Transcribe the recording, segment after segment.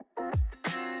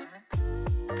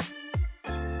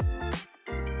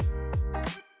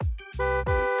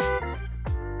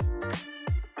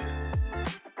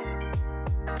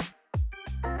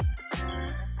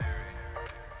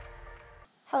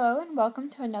Hello and welcome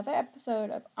to another episode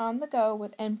of On the Go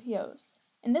with NPOs.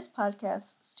 In this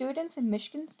podcast, students in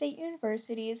Michigan State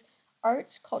University's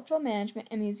Arts, Cultural Management,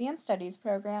 and Museum Studies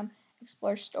program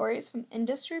explore stories from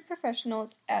industry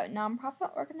professionals at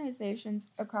nonprofit organizations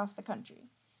across the country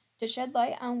to shed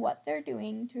light on what they're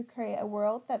doing to create a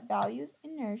world that values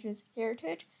and nourishes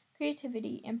heritage,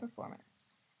 creativity, and performance.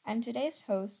 I'm today's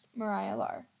host, Mariah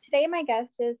Larr. Today my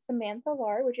guest is Samantha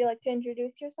Larr. Would you like to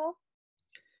introduce yourself?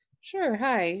 Sure.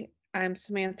 Hi, I'm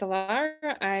Samantha Larr.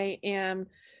 I am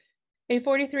a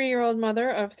 43-year-old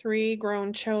mother of three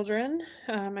grown children.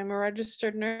 I'm a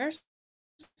registered nurse,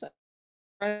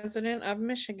 resident of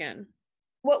Michigan.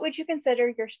 What would you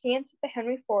consider your stance with the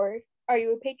Henry Ford? Are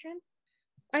you a patron?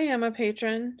 I am a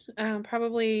patron,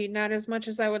 probably not as much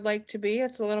as I would like to be.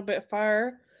 It's a little bit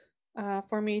far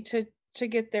for me to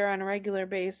get there on a regular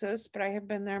basis, but I have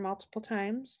been there multiple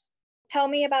times. Tell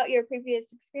me about your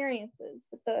previous experiences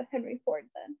with the Henry Ford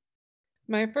then.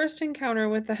 My first encounter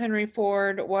with the Henry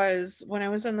Ford was when I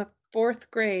was in the fourth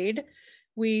grade.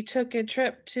 We took a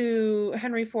trip to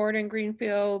Henry Ford in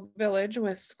Greenfield Village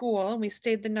with school. We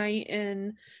stayed the night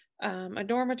in a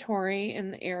dormitory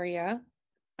in the area.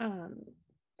 And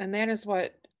that is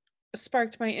what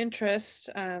sparked my interest.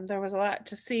 There was a lot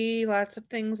to see, lots of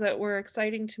things that were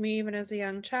exciting to me even as a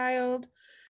young child.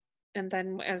 And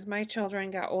then as my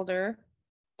children got older,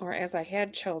 or as I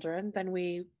had children, then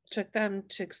we took them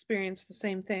to experience the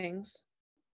same things.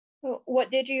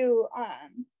 What did you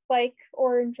like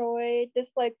or enjoy,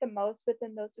 dislike the most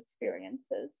within those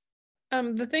experiences?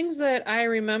 The things that I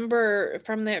remember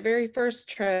from that very first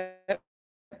trip,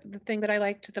 the thing that I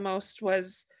liked the most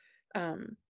was,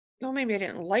 well, maybe I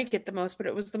didn't like it the most, but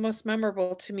it was the most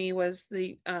memorable to me was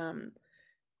the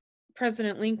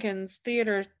President Lincoln's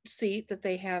theater seat that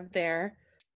they have there.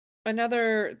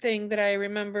 Another thing that I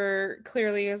remember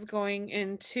clearly is going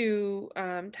into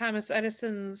Thomas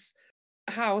Edison's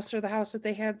house, or the house that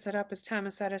they had set up as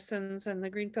Thomas Edison's in the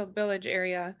Greenfield Village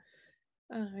area.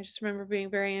 I just remember being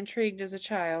very intrigued as a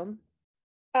child.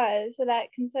 So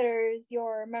that considers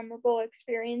your memorable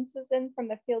experiences in from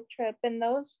the field trip and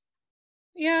those?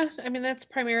 Yeah, I mean, that's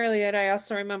primarily it. I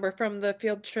also remember from the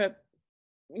field trip,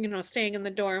 staying in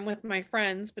the dorm with my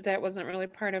friends, but that wasn't really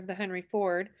part of the Henry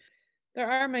Ford. There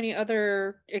are many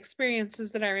other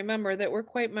experiences that I remember that were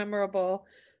quite memorable.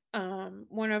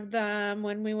 One of them,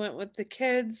 when we went with the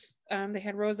kids, they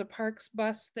had Rosa Parks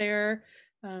bus there.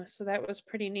 So that was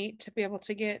pretty neat to be able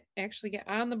to actually get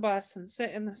on the bus and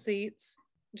sit in the seats.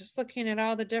 Just looking at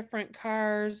all the different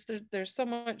cars, there's so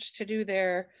much to do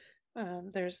there.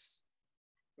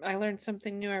 I learn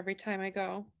something new every time I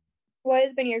go. What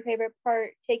has been your favorite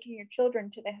part taking your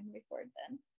children to the Henry Ford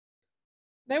then?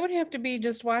 That would have to be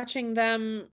just watching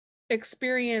them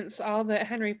experience all that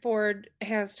Henry Ford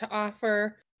has to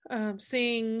offer,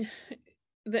 seeing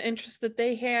the interest that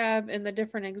they have in the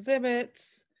different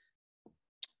exhibits.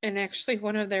 And actually,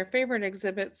 one of their favorite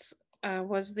exhibits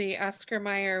was the Oscar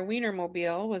Mayer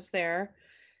Wienermobile was there.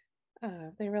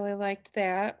 They really liked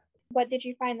that. What did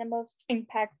you find the most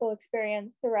impactful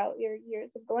experience throughout your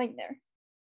years of going there?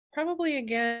 Probably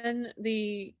again,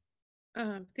 the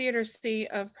theater seat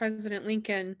of President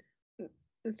Lincoln.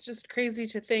 It's just crazy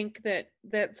to think that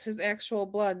that's his actual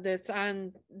blood that's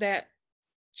on that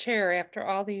chair after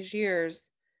all these years.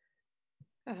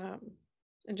 And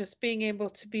just being able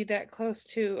to be that close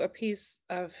to a piece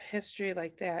of history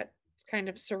like that, it's kind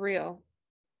of surreal.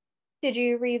 Did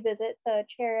you revisit the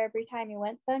chair every time you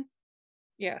went then?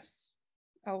 Yes,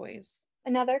 always.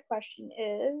 Another question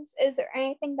is there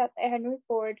anything that the Henry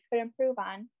Ford could improve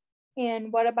on?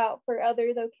 And what about for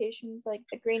other locations like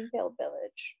the Greenfield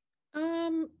Village?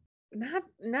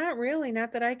 Not really,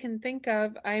 not that I can think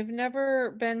of. I've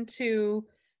never been to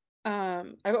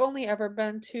I've only ever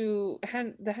been to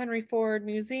the Henry Ford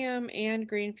Museum and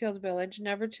Greenfield Village,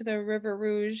 never to the River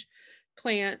Rouge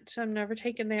plant. I've never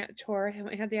taken that tour. I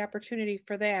haven't had the opportunity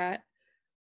for that.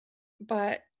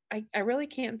 But I really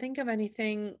can't think of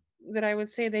anything that I would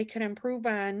say they could improve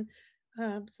on.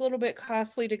 It's a little bit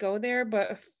costly to go there,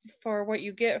 but for what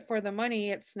you get for the money,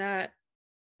 it's not,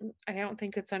 I don't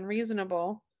think it's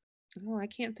unreasonable. No, I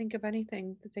can't think of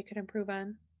anything that they could improve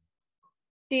on.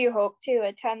 Do you hope to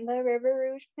attend the River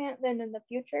Rouge plant then in the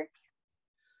future?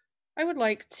 I would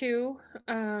like to.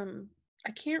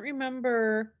 I can't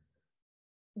remember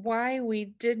why we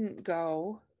didn't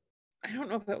go. I don't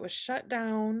know if it was shut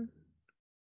down.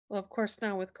 Well, of course,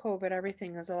 now with COVID,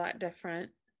 everything is a lot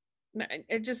different.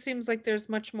 It just seems like there's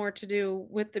much more to do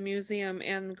with the museum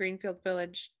and Greenfield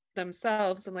Village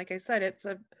themselves. And like I said,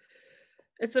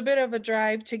 it's a bit of a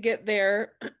drive to get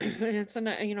there. And it's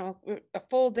a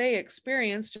full day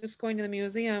experience just going to the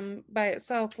museum by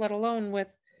itself, let alone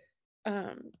with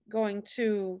going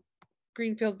to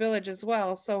Greenfield Village as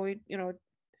well. So it'd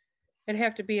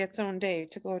have to be its own day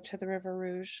to go to the River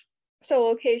Rouge. So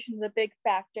location is a big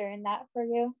factor in that for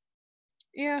you.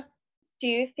 Yeah. Do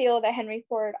you feel that Henry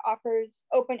Ford offers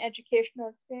open educational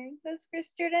experiences for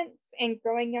students and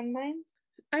growing young minds?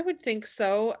 I would think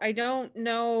so. I don't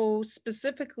know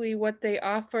specifically what they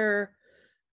offer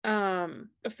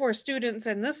for students.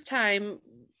 And this time,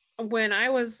 when I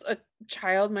was a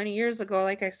child many years ago,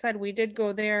 like I said, we did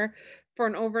go there for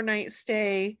an overnight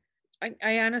stay.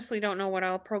 I honestly don't know what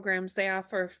all programs they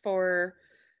offer for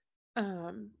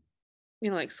um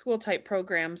like school type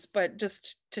programs, but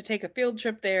just to take a field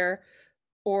trip there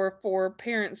or for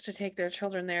parents to take their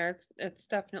children there, it's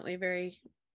definitely very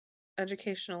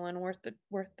educational and worth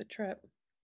the trip.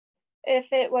 If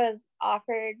it was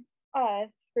offered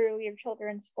through your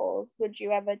children's schools, would you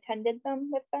have attended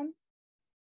them with them?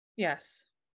 Yes,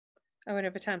 I would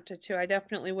have attempted to. I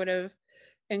definitely would have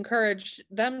encouraged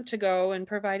them to go and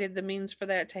provided the means for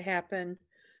that to happen.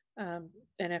 And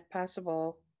if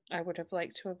possible, I would have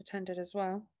liked to have attended as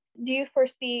well. Do you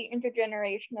foresee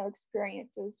intergenerational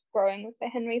experiences growing with the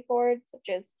Henry Ford, such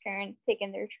as parents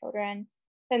taking their children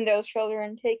and those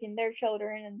children taking their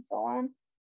children and so on?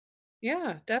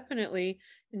 Yeah, definitely.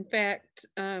 In fact,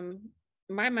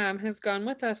 my mom has gone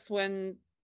with us when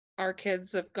our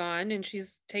kids have gone, and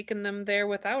she's taken them there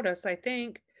without us, I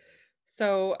think.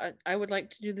 So I would like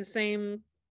to do the same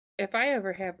if I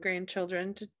ever have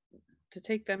grandchildren to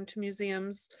take them to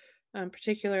museums,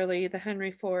 particularly the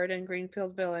Henry Ford and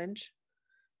Greenfield Village,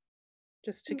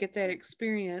 just to get that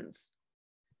experience.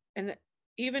 And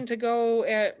even to go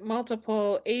at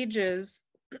multiple ages,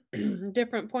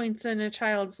 different points in a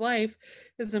child's life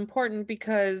is important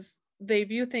because they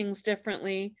view things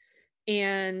differently.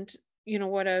 And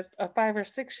what a 5 or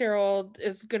 6 year old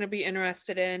is going to be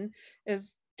interested in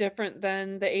is different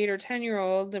than the 8 or 10 year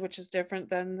old, which is different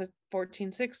than the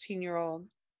 14, 16 year old.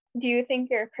 Do you think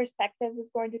your perspective is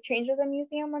going to change as a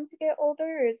museum once you get older,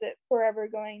 or is it forever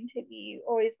going to be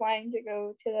always wanting to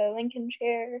go to the Lincoln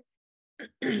Chair?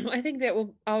 I think that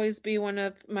will always be one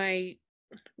of my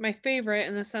favorite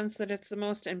in the sense that it's the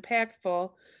most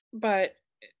impactful. But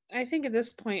I think at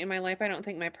this point in my life, I don't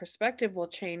think my perspective will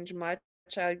change much.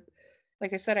 I,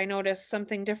 like I said, I notice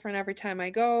something different every time I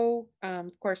go.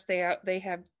 Of course, they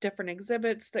have different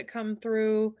exhibits that come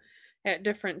through at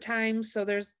different times, so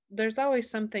there's always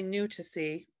something new to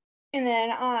see. And then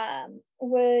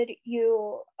would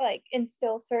you like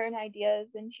instill certain ideas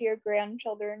into your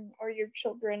grandchildren or your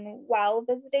children while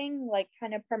visiting, like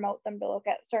kind of promote them to look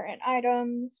at certain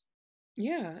items?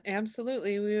 Yeah,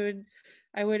 absolutely.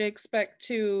 I would expect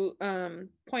to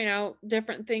point out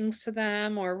different things to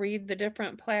them or read the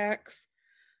different plaques,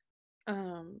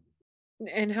 um,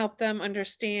 and help them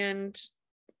understand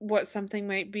what something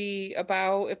might be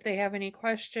about if they have any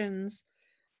questions.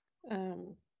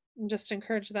 Um, and just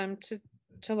encourage them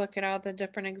to look at all the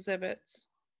different exhibits.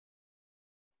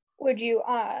 Would you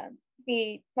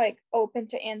be like open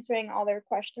to answering all their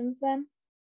questions then?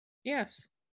 Yes,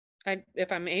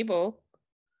 if I'm able.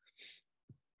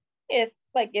 If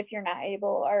you're not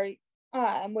able, or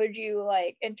would you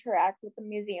like interact with the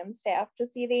museum staff to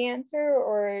see the answer,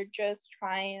 or just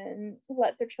try and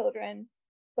let the children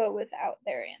go without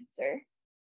their answer?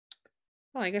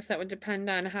 Well, I guess that would depend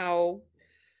on how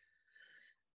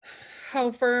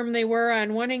firm they were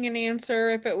on wanting an answer.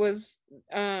 If it was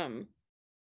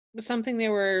something they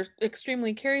were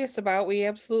extremely curious about, we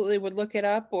absolutely would look it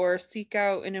up or seek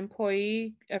out an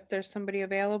employee if there's somebody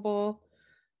available.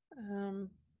 Um,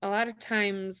 a lot of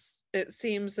times it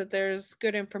seems that there's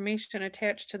good information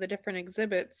attached to the different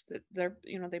exhibits that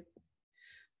they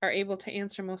are able to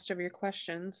answer most of your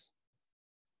questions.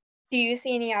 Do you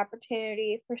see any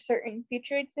opportunity for certain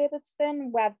future exhibits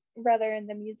then, whether in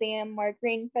the museum or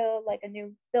Greenfield, like a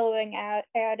new building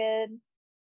added?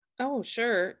 Oh,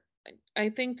 sure. I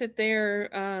think that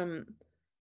they're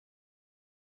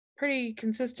pretty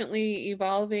consistently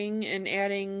evolving and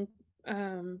adding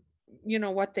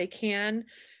what they can.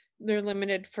 They're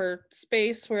limited for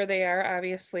space where they are.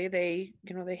 Obviously, they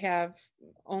have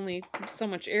only so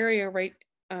much area right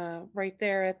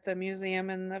there at the museum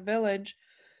and the village,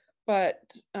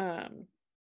 but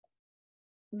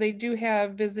they do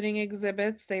have visiting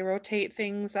exhibits. They rotate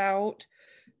things out,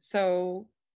 so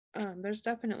there's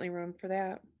definitely room for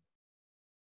that.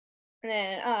 And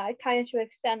then, kind of to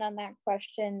extend on that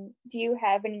question, do you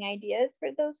have any ideas for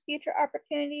those future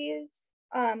opportunities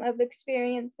of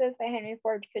experiences that Henry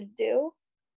Ford could do?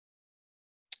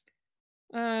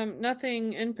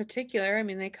 Nothing in particular. I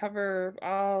mean, they cover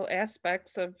all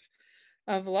aspects of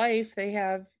life. They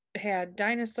have had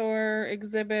dinosaur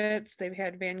exhibits, they've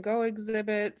had Van Gogh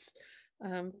exhibits,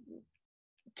 um,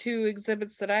 two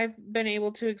exhibits that I've been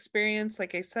able to experience.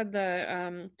 Like I said,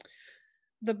 the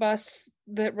bus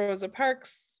that Rosa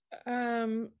Parks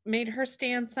made her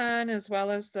stance on, as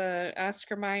well as the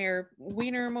Oscar Mayer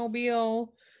Wienermobile.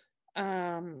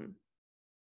 Um,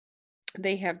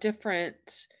 they have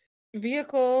different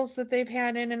vehicles that they've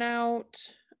had in and out.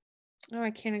 Oh,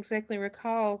 I can't exactly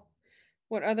recall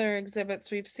what other exhibits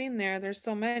we've seen there. There's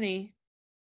so many.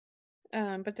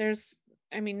 But there's,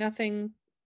 I mean, nothing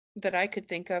that I could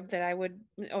think of that I would.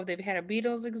 Oh, they've had a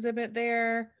Beatles exhibit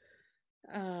there.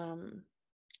 Um,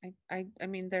 I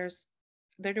mean, they're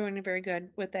doing very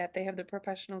good with that. They have the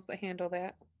professionals that handle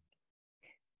that.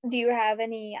 Do you have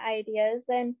any ideas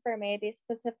then for maybe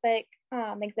specific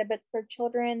exhibits for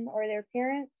children or their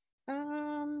parents?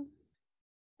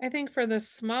 I think for the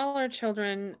smaller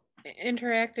children,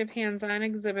 interactive hands-on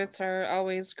exhibits are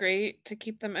always great to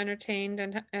keep them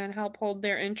entertained and help hold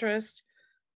their interest.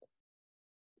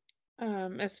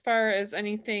 As far as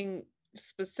anything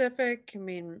specific, I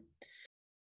mean,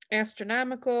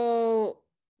 astronomical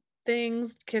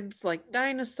things, kids like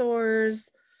dinosaurs,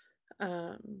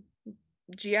 um,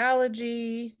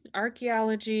 geology,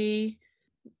 archaeology,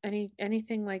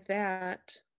 anything like that.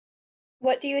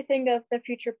 What do you think of the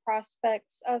future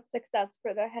prospects of success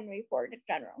for the Henry Ford in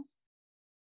general?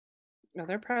 No,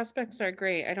 their prospects are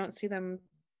great. I don't see them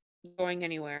going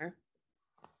anywhere.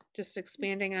 Just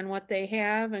expanding on what they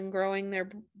have and growing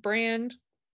their brand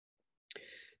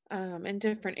in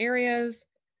different areas.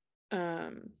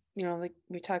 Like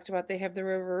we talked about, they have the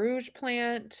River Rouge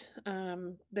plant.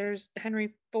 There's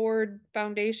Henry Ford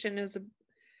Foundation is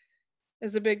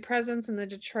a big presence in the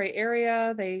Detroit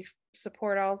area. They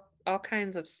support all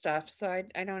kinds of stuff. So I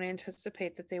don't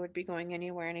anticipate that they would be going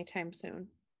anywhere anytime soon.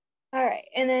 All right.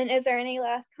 And then is there any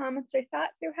last comments or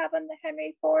thoughts you have on the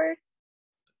Henry Ford?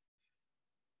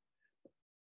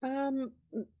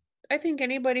 I think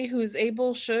anybody who's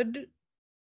able should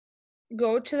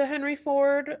go to the Henry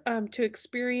Ford to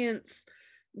experience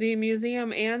the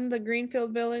museum and the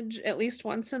Greenfield Village at least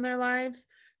once in their lives.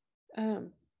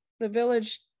 The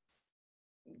village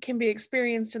can be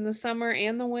experienced in the summer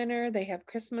and the winter. They have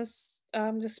Christmas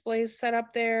displays set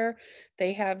up there.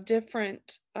 They have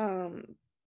different,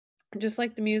 just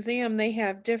like the museum, they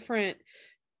have different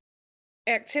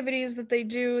activities that they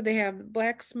do. They have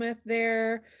blacksmith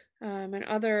there and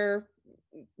other,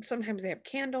 sometimes they have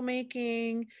candle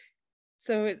making.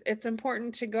 So it's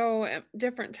important to go at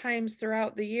different times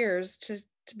throughout the years to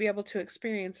be able to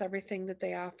experience everything that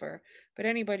they offer. But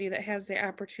anybody that has the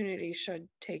opportunity should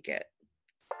take it.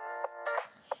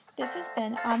 This has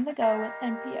been On the Go with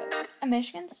NPOs, a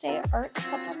Michigan State Arts,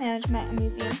 Cultural Management, and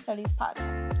Museum Studies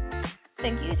podcast.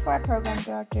 Thank you to our program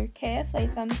director, K.F.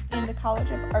 Latham, and the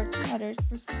College of Arts and Letters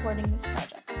for supporting this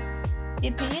project. The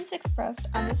opinions expressed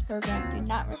on this program do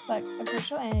not reflect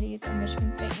official entities of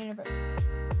Michigan State University.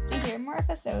 To hear more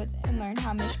episodes and learn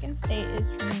how Michigan State is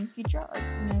training future arts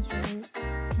administrators to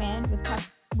manage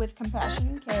with compassion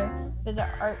and care, visit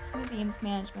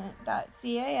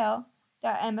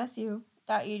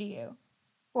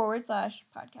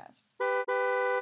artsmuseumsmanagement.cal.msu.edu/podcast.